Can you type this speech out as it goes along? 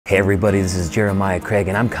Hey everybody, this is Jeremiah Craig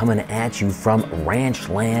and I'm coming at you from Ranch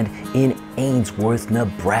Land in Ainsworth,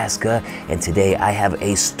 Nebraska. And today I have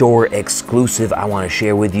a store exclusive I want to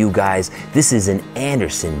share with you guys. This is an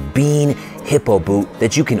Anderson Bean Hippo boot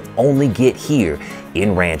that you can only get here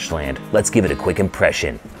in Ranch Land. Let's give it a quick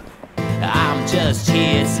impression. I'm just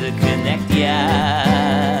here to connect ya,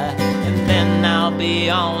 and then I'll be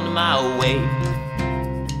on my way.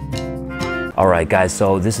 All right guys,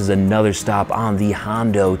 so this is another stop on the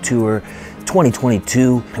Hondo Tour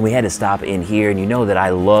 2022, and we had to stop in here, and you know that I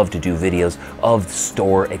love to do videos of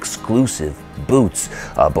store exclusive boots,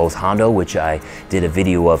 both Hondo, which I did a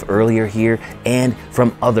video of earlier here, and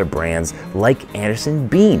from other brands like Anderson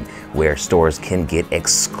Bean, where stores can get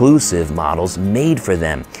exclusive models made for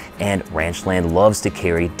them. And Ranchland loves to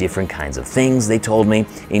carry different kinds of things, they told me,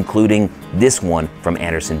 including this one from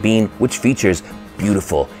Anderson Bean, which features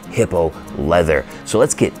beautiful Hippo leather. So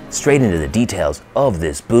let's get straight into the details of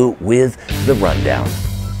this boot with the rundown.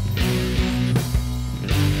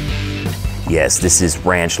 Yes, this is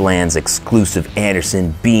Ranchland's exclusive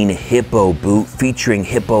Anderson Bean Hippo boot featuring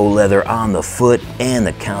Hippo leather on the foot and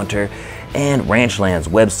the counter. And Ranchland's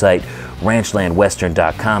website,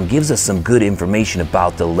 ranchlandwestern.com, gives us some good information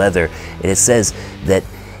about the leather. And it says that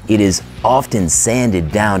it is often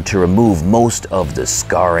sanded down to remove most of the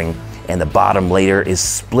scarring, and the bottom layer is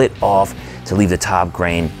split off to leave the top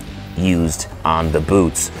grain used on the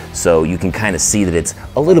boots. So you can kind of see that it's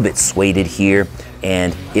a little bit suede here,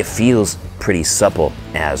 and it feels pretty supple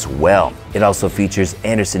as well. It also features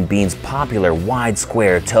Anderson Bean's popular wide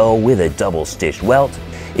square toe with a double stitched welt.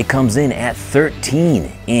 It comes in at 13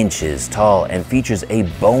 inches tall and features a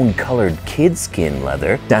bone colored kid skin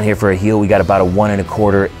leather. Down here for a heel, we got about a 1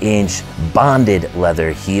 1/4 inch bonded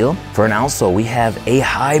leather heel. For an outsole, we have a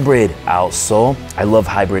hybrid outsole. I love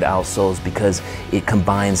hybrid outsoles because it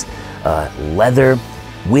combines leather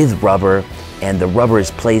with rubber, and the rubber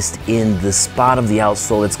is placed in the spot of the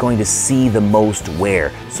outsole that's going to see the most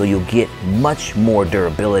wear. So you'll get much more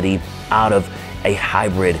durability out of a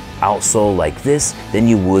hybrid outsole like this than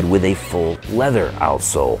you would with a full leather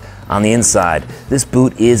outsole. On the inside, this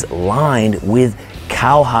boot is lined with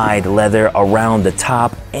cowhide leather around the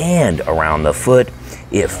top and around the foot.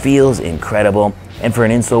 It feels incredible. And for an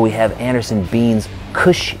insole, we have Anderson Bean's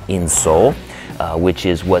Cush insole, which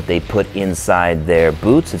is what they put inside their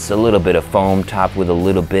boots. It's a little bit of foam topped with a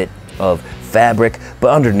little bit of fabric, but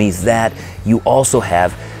underneath that, you also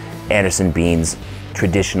have Anderson Bean's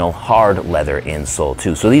traditional hard leather insole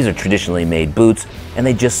too. So these are traditionally made boots, and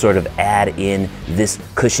they just sort of add in this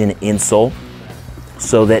cushion insole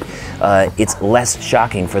so that it's less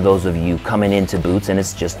shocking for those of you coming into boots, and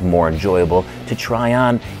it's just more enjoyable to try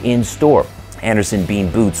on in store. Anderson Bean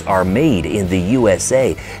boots are made in the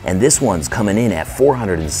USA, and this one's coming in at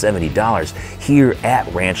 $470 here at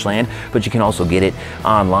Ranchland, but you can also get it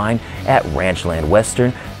online at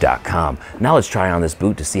ranchlandwestern.com. Now let's try on this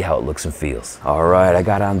boot to see how it looks and feels. All right, I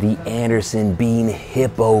got on the Anderson Bean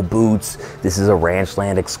Hippo boots. This is a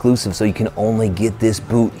Ranchland exclusive, so you can only get this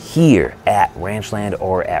boot here at Ranchland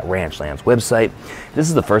or at Ranchland's website. This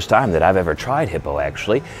is the first time that I've ever tried Hippo,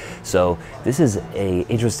 actually, so this is an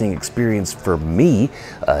interesting experience for me,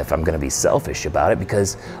 if I'm going to be selfish about it,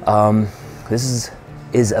 because this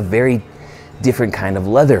is a very different kind of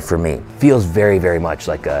leather for me. Feels very, very much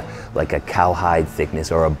like a cowhide thickness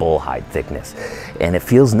or a bullhide thickness, and it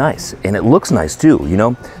feels nice, and it looks nice too. You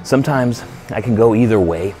know, sometimes I can go either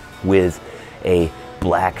way with a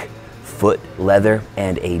black foot leather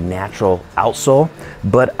and a natural outsole,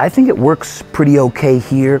 but I think it works pretty okay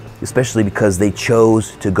here, especially because they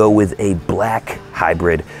chose to go with a black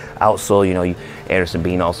hybrid outsole. You know, Anderson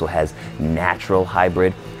Bean also has natural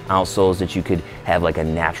hybrid outsoles that you could have like a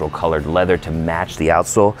natural colored leather to match the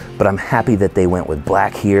outsole, but I'm happy that they went with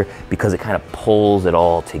black here because it kind of pulls it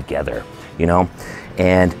all together, you know.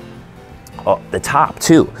 And the top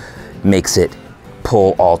too makes it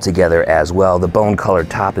pull all together as well. The bone colored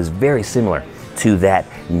top is very similar to that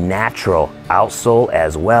natural outsole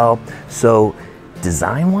as well. So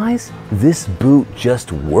design wise, this boot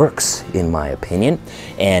just works in my opinion.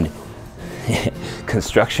 And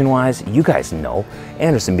construction wise, you guys know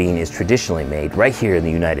Anderson Bean is traditionally made right here in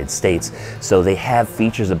the United States, so they have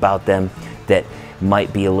features about them that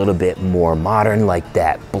might be a little bit more modern, like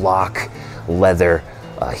that block leather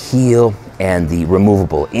heel and the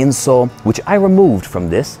removable insole, which I removed from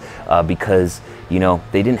this because, you know,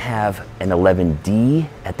 they didn't have an 11D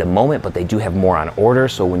at the moment, but they do have more on order.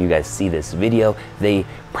 So when you guys see this video, they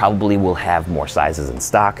probably will have more sizes in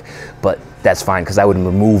stock, but that's fine because I would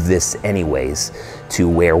remove this anyways to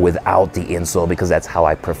wear without the insole because that's how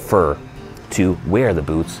I prefer to wear the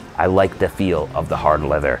boots, I like the feel of the hard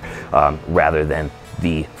leather rather than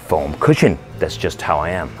the foam cushion. That's just how I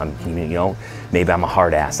am. You know, maybe I'm a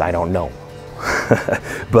hard ass, I don't know.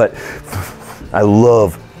 But I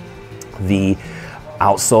love the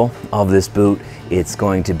outsole of this boot. It's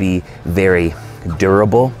going to be very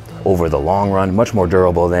durable over the long run, much more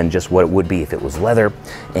durable than just what it would be if it was leather,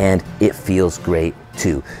 and it feels great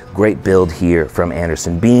too. Great build here from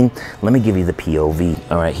Anderson Bean. Let me give you the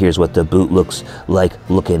POV. All right, here's what the boot looks like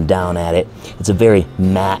looking down at it. It's a very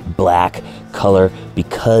matte black color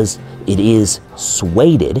because it is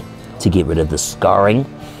suede to get rid of the scarring.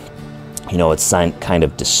 You know, it's kind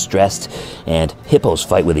of distressed, and hippos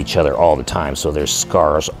fight with each other all the time, so there's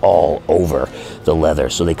scars all over the leather.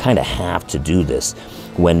 So they kind of have to do this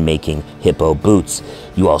when making hippo boots.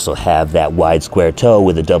 You also have that wide square toe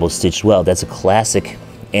with a double stitched welt. That's a classic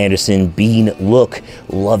Anderson Bean look.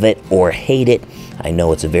 Love it or hate it. I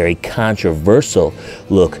know it's a very controversial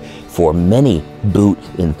look for many boot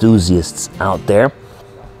enthusiasts out there,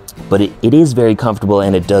 but it is very comfortable,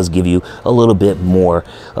 and it does give you a little bit more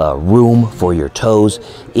room for your toes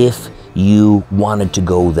if you wanted to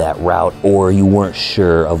go that route or you weren't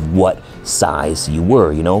sure of what size you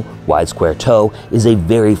were. You know, wide square toe is a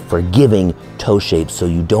very forgiving toe shape, so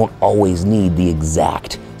you don't always need the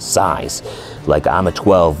exact size. Like, I'm a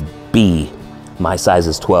 12B, my size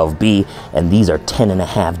is 12B, and these are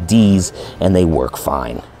 10.5 Ds, and they work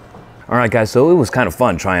fine. All right, guys, so it was kind of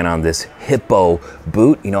fun trying on this hippo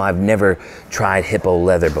boot. You know, I've never tried hippo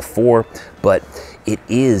leather before, but it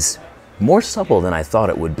is more supple than I thought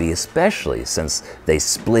it would be, especially since they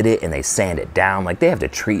split it and they sand it down. Like, they have to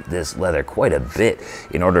treat this leather quite a bit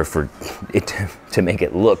in order for it to make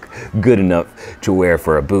it look good enough to wear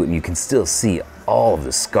for a boot. And you can still see all of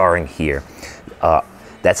the scarring here.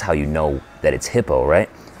 That's how you know that it's hippo, right?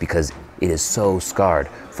 Because it is so scarred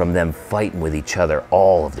from them fighting with each other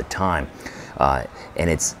all of the time. And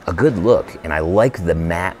it's a good look, and I like the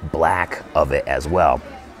matte black of it as well.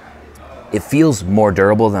 It feels more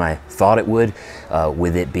durable than I thought it would,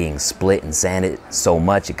 with it being split and sanded so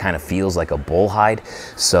much. It kind of feels like a bull hide.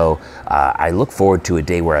 So I look forward to a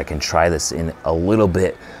day where I can try this in a little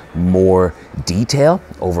bit more detail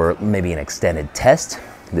over maybe an extended test,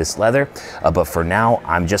 this leather. But for now,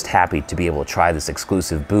 I'm just happy to be able to try this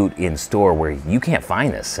exclusive boot in store where you can't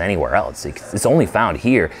find this anywhere else. It's only found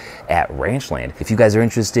here at Ranchland. If you guys are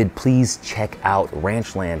interested, please check out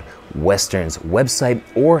Ranchland Western's website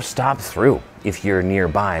or stop through if you're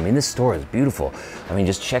nearby. I mean, this store is beautiful. I mean,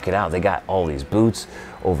 just check it out. They got all these boots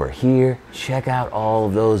over here. Check out all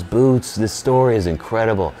of those boots. This store is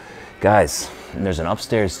incredible. Guys, and there's an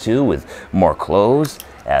upstairs too with more clothes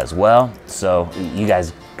as well. So you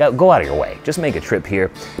guys go out of your way. Just make a trip here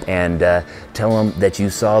and tell them that you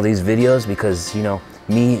saw these videos, because, you know,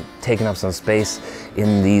 me taking up some space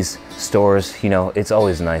in these stores, you know, it's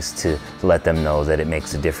always nice to let them know that it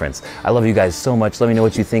makes a difference. I love you guys so much. Let me know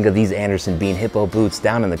what you think of these Anderson Bean hippo boots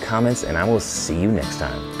down in the comments, and I will see you next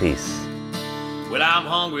time. Peace. Well, I'm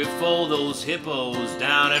hungry for those hippos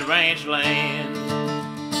down at Ranchland.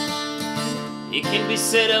 It can be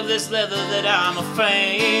said of this leather that I'm a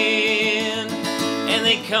fan. And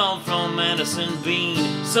they come from Anderson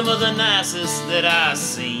Bean, some of the nicest that I've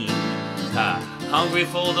seen. Hungry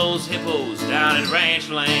for those hippos down at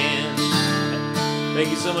Ranchland. Thank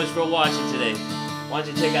you so much for watching today. Why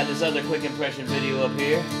don't you check out this other quick impression video up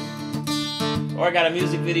here. Or I got a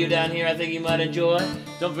music video down here I think you might enjoy.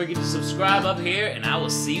 Don't forget to subscribe up here, and I will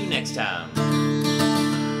see you next time.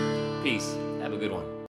 Peace. Have a good one.